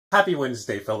Happy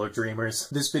Wednesday, fellow dreamers.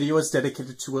 This video is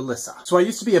dedicated to Alyssa. So I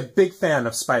used to be a big fan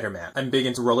of Spider-Man. I'm big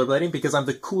into rollerblading because I'm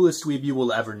the coolest dweeb you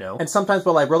will ever know. And sometimes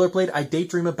while I rollerblade, I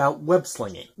daydream about web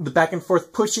slinging. The back and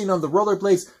forth pushing on the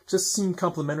rollerblades just seemed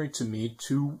complimentary to me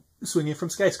to swinging from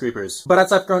skyscrapers. But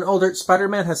as I've grown older,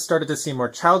 Spider-Man has started to seem more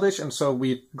childish, and so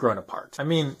we've grown apart. I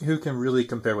mean, who can really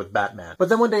compare with Batman? But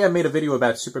then one day I made a video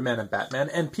about Superman and Batman,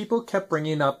 and people kept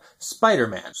bringing up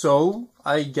Spider-Man. So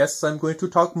I guess I'm going to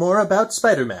talk more about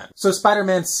Spider-Man. So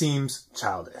Spider-Man seems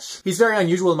childish. He's very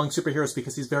unusual among superheroes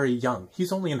because he's very young.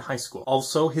 He's only in high school.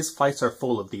 Also, his fights are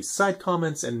full of these side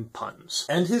comments and puns.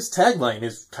 And his tagline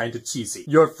is kinda cheesy.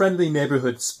 Your friendly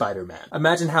neighborhood Spider-Man.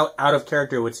 Imagine how out of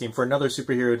character it would seem for another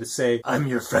superhero to say, I'm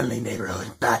your friendly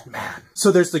neighborhood Batman. So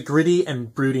there's the gritty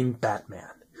and brooding Batman,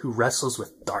 who wrestles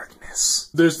with darkness.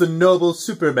 There's the noble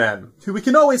Superman, who we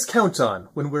can always count on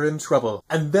when we're in trouble.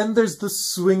 And then there's the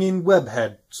swinging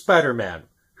webhead Spider-Man,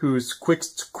 who's quick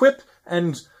to quip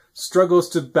and struggles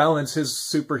to balance his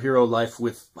superhero life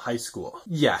with high school.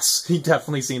 Yes, he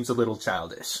definitely seems a little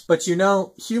childish. But you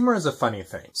know, humor is a funny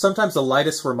thing. Sometimes the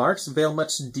lightest remarks veil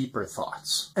much deeper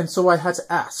thoughts. And so I had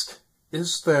to ask,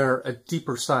 is there a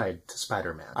deeper side to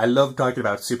Spider-Man? I love talking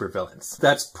about supervillains.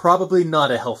 That's probably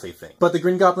not a healthy thing. But the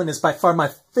Green Goblin is by far my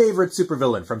favorite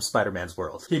supervillain from Spider-Man's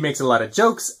world. He makes a lot of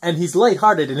jokes, and he's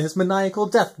lighthearted in his maniacal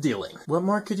death dealing. What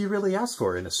more could you really ask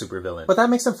for in a supervillain? But that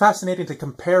makes him fascinating to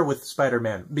compare with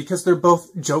Spider-Man, because they're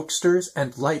both jokesters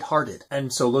and lighthearted.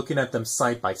 And so looking at them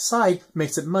side by side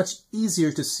makes it much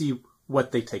easier to see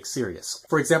what they take serious.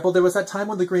 For example, there was that time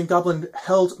when the Green Goblin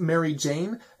held Mary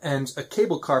Jane and a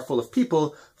cable car full of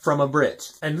people from a bridge.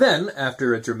 And then,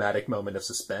 after a dramatic moment of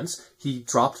suspense, he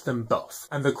dropped them both.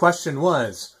 And the question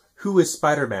was, who is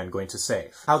Spider-Man going to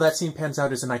save? How that scene pans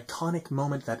out is an iconic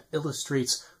moment that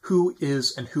illustrates who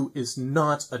is and who is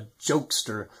not a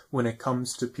jokester when it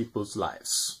comes to people's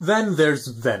lives. Then there's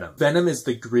Venom. Venom is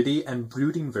the gritty and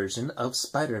brooding version of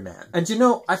Spider-Man. And you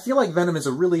know, I feel like Venom is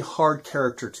a really hard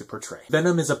character to portray.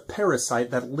 Venom is a parasite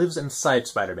that lives inside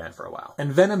Spider-Man for a while.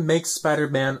 And Venom makes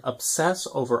Spider-Man obsess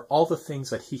over all the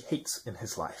things that he hates in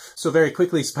his life. So very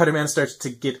quickly, Spider-Man starts to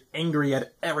get angry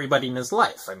at everybody in his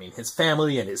life. I mean, his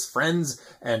family and his friends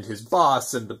and his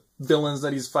boss and the villains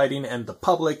that he's fighting and the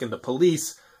public and the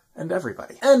police and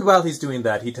everybody. And while he's doing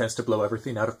that, he tends to blow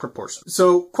everything out of proportion.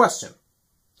 So, question.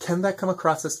 Can that come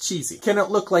across as cheesy? Can it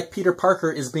look like Peter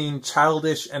Parker is being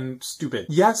childish and stupid?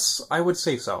 Yes, I would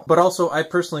say so. But also, I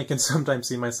personally can sometimes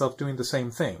see myself doing the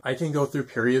same thing. I can go through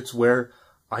periods where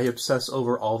I obsess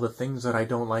over all the things that I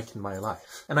don't like in my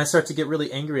life. And I start to get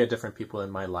really angry at different people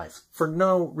in my life for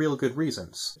no real good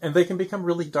reasons. And they can become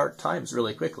really dark times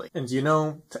really quickly. And you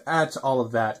know, to add to all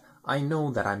of that, I know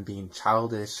that I'm being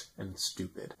childish and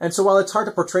stupid. And so while it's hard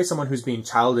to portray someone who's being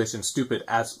childish and stupid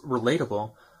as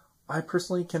relatable, I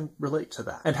personally can relate to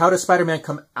that. And how does Spider-Man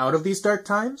come out of these dark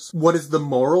times? What is the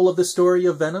moral of the story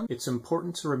of Venom? It's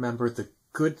important to remember the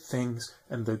good things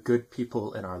and the good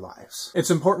people in our lives.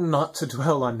 It's important not to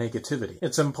dwell on negativity.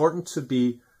 It's important to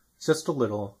be just a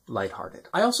little lighthearted.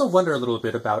 I also wonder a little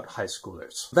bit about high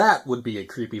schoolers. That would be a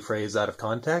creepy phrase out of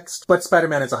context, but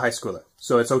Spider-Man is a high schooler,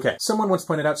 so it's okay. Someone once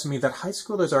pointed out to me that high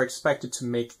schoolers are expected to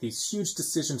make these huge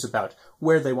decisions about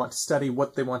where they want to study,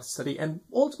 what they want to study, and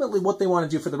ultimately what they want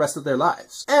to do for the rest of their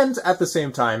lives. And at the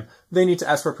same time, they need to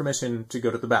ask for permission to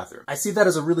go to the bathroom. I see that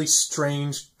as a really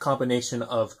strange combination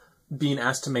of being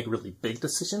asked to make really big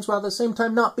decisions while at the same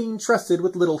time not being trusted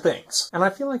with little things. And I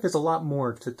feel like there's a lot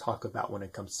more to talk about when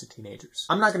it comes to teenagers.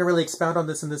 I'm not going to really expound on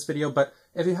this in this video, but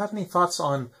if you have any thoughts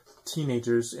on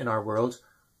teenagers in our world,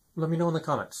 let me know in the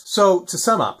comments. So, to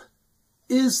sum up,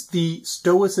 is the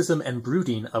stoicism and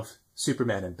brooding of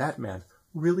Superman and Batman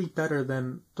really better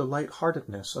than the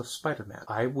lightheartedness of Spider-Man?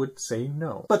 I would say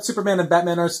no. But Superman and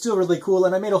Batman are still really cool,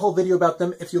 and I made a whole video about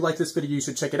them. If you like this video, you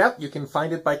should check it out. You can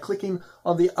find it by clicking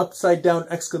on the upside down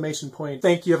exclamation point.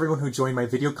 Thank you everyone who joined my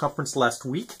video conference last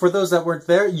week. For those that weren't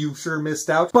there, you sure missed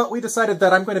out. But we decided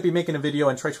that I'm going to be making a video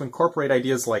and try to incorporate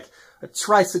ideas like a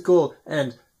tricycle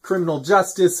and criminal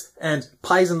justice and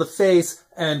pies in the face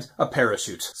and a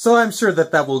parachute. So I'm sure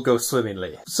that that will go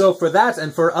swimmingly. So for that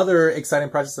and for other exciting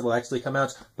projects that will actually come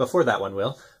out before that one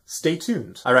will, stay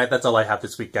tuned. Alright, that's all I have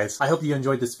this week, guys. I hope you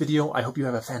enjoyed this video. I hope you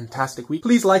have a fantastic week.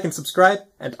 Please like and subscribe,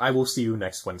 and I will see you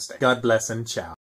next Wednesday. God bless and ciao.